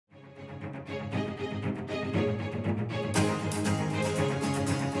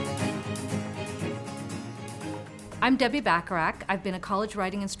I'm Debbie Backrack. I've been a college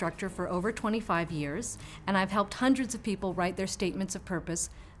writing instructor for over 25 years, and I've helped hundreds of people write their statements of purpose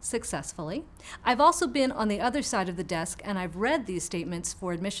successfully. I've also been on the other side of the desk, and I've read these statements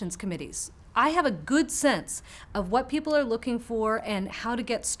for admissions committees. I have a good sense of what people are looking for and how to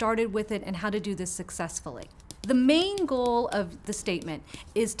get started with it and how to do this successfully. The main goal of the statement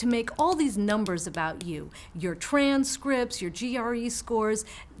is to make all these numbers about you, your transcripts, your GRE scores,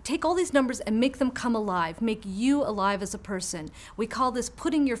 take all these numbers and make them come alive, make you alive as a person. We call this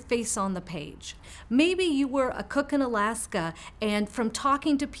putting your face on the page. Maybe you were a cook in Alaska and from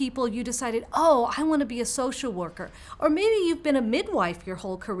talking to people you decided, oh, I want to be a social worker. Or maybe you've been a midwife your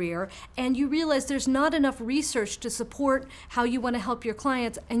whole career and you realize there's not enough research to support how you want to help your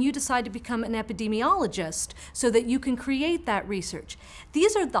clients and you decide to become an epidemiologist so that you can create that research.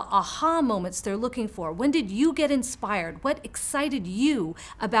 These are the aha moments they're looking for. When did you get inspired? What excited you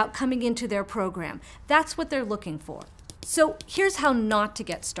about coming into their program? That's what they're looking for. So here's how not to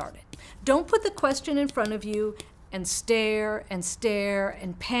get started. Don't put the question in front of you and stare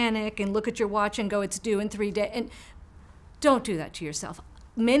and panic and look at your watch and go, it's due in 3 days. And don't do that to yourself.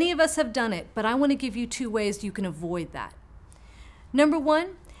 Many of us have done it, but I want to give you 2 ways you can avoid that. Number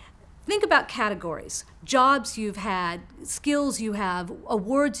 1, think about categories, jobs you've had, skills you have,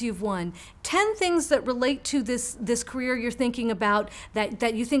 awards you've won, 10 things that relate to this career you're thinking about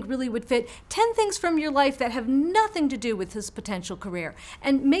that you think really would fit, 10 things from your life that have nothing to do with this potential career.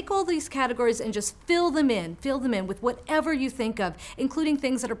 And make all these categories and just fill them in with whatever you think of, including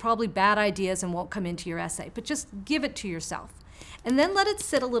things that are probably bad ideas and won't come into your essay, but just give it to yourself. And then let it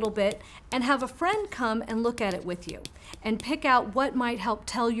sit a little bit and have a friend come and look at it with you and pick out what might help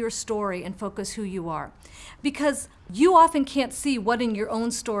tell your story and focus who you are. Because you often can't see what in your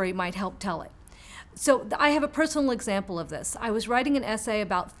own story might help tell it. So I have a personal example of this. I was writing an essay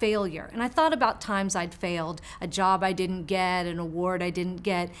about failure, and I thought about times I'd failed, a job I didn't get, an award I didn't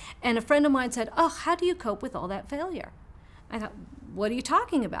get, and a friend of mine said, oh, how do you cope with all that failure? I thought, what are you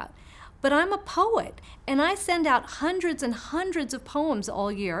talking about? But I'm a poet, and I send out hundreds and hundreds of poems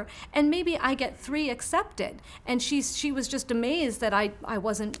all year, and maybe I get 3 accepted. And she was just amazed that I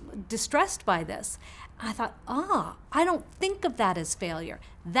wasn't distressed by this. I thought, I don't think of that as failure.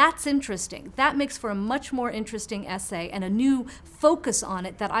 That's interesting. That makes for a much more interesting essay and a new focus on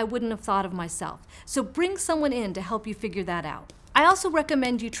it that I wouldn't have thought of myself. So bring someone in to help you figure that out. I also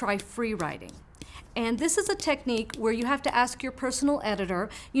recommend you try free writing. And this is a technique where you have to ask your personal editor,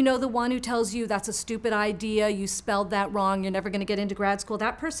 you know, the one who tells you that's a stupid idea, you spelled that wrong, you're never going to get into grad school,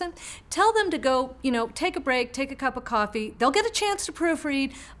 that person. Tell them to go, take a break, take a cup of coffee. They'll get a chance to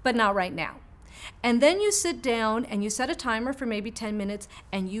proofread, but not right now. And then you sit down and you set a timer for maybe 10 minutes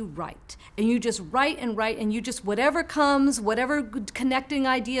and you write. And you just write and write and you just, whatever comes, whatever connecting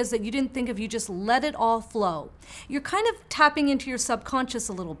ideas that you didn't think of, you just let it all flow. You're kind of tapping into your subconscious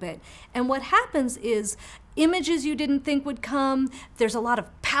a little bit. And what happens is images you didn't think would come, there's a lot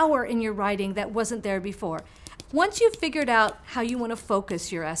of power in your writing that wasn't there before. Once you've figured out how you want to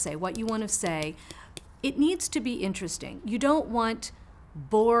focus your essay, what you want to say, it needs to be interesting. You don't want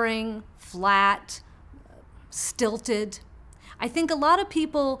boring, flat, stilted. I think a lot of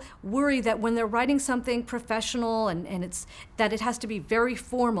people worry that when they're writing something professional and that it has to be very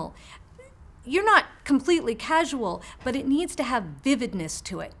formal. You're not completely casual, but it needs to have vividness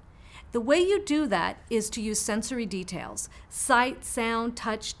to it. The way you do that is to use sensory details. Sight, sound,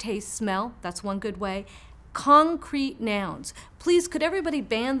 touch, taste, smell, that's one good way. Concrete nouns. Please, could everybody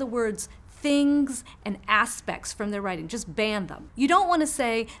ban the words things and aspects from their writing? Just ban them. You don't want to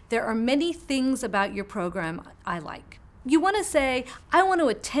say, there are many things about your program I like. You want to say, I want to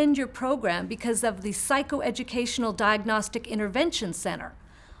attend your program because of the Psychoeducational Diagnostic Intervention Center.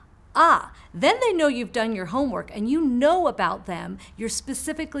 Then they know you've done your homework and you know about them. You're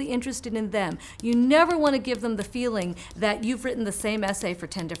specifically interested in them. You never want to give them the feeling that you've written the same essay for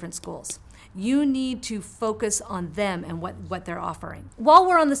 10 different schools. You need to focus on them and what they're offering. While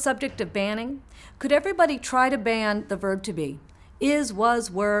we're on the subject of banning, could everybody try to ban the verb to be? Is,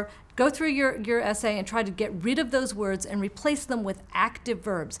 was, were. Go through your essay and try to get rid of those words and replace them with active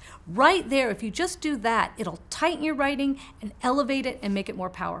verbs. Right there, if you just do that, it'll tighten your writing and elevate it and make it more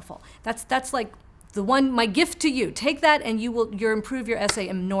powerful. That's like my gift to you. Take that and you'll improve your essay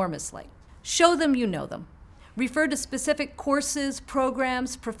enormously. Show them you know them. Refer to specific courses,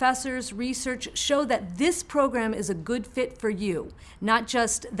 programs, professors, research. Show that this program is a good fit for you, not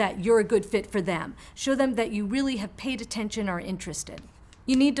just that you're a good fit for them. Show them that you really have paid attention or are interested.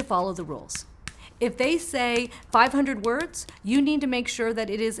 You need to follow the rules. If they say 500 words, you need to make sure that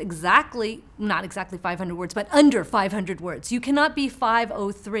it is not exactly 500 words, but under 500 words. You cannot be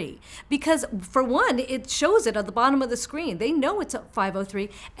 503 because, for one, it shows it at the bottom of the screen. They know it's 503,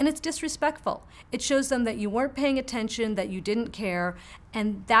 and it's disrespectful. It shows them that you weren't paying attention, that you didn't care,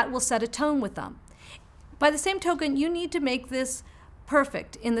 and that will set a tone with them. By the same token, you need to make this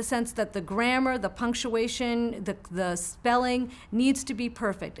perfect in the sense that the grammar, the punctuation, the spelling needs to be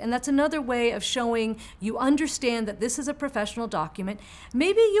perfect. And that's another way of showing you understand that this is a professional document.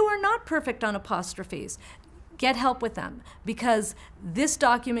 Maybe you are not perfect on apostrophes. Get help with them because this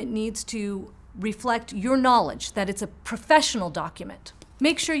document needs to reflect your knowledge that it's a professional document.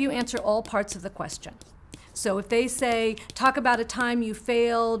 Make sure you answer all parts of the question. So if they say, talk about a time you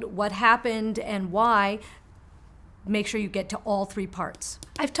failed, what happened, and why, make sure you get to all three parts.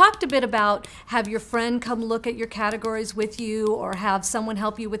 I've talked a bit about have your friend come look at your categories with you or have someone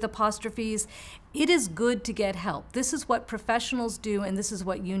help you with apostrophes. It is good to get help. This is what professionals do and this is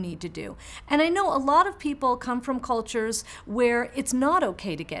what you need to do. And I know a lot of people come from cultures where it's not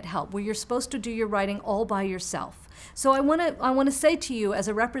okay to get help, where you're supposed to do your writing all by yourself. So I want to say to you as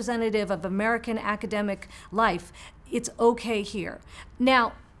a representative of American academic life, it's okay here.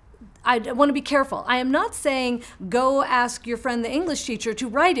 Now, I want to be careful. I am not saying go ask your friend, the English teacher, to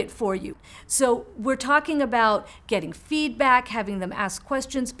write it for you. So we're talking about getting feedback, having them ask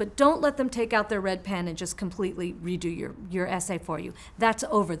questions, but don't let them take out their red pen and just completely redo your essay for you. That's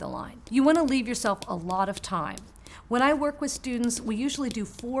over the line. You want to leave yourself a lot of time. When I work with students, we usually do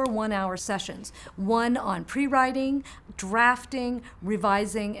 4 one-hour sessions, one on pre-writing, drafting,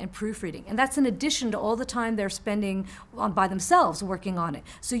 revising, and proofreading. And that's in addition to all the time they're spending by themselves working on it.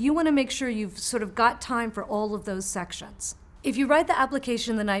 So you want to make sure you've sort of got time for all of those sections. If you write the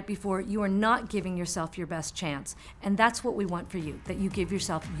application the night before, you are not giving yourself your best chance. And that's what we want for you, that you give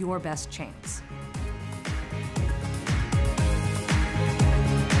yourself your best chance.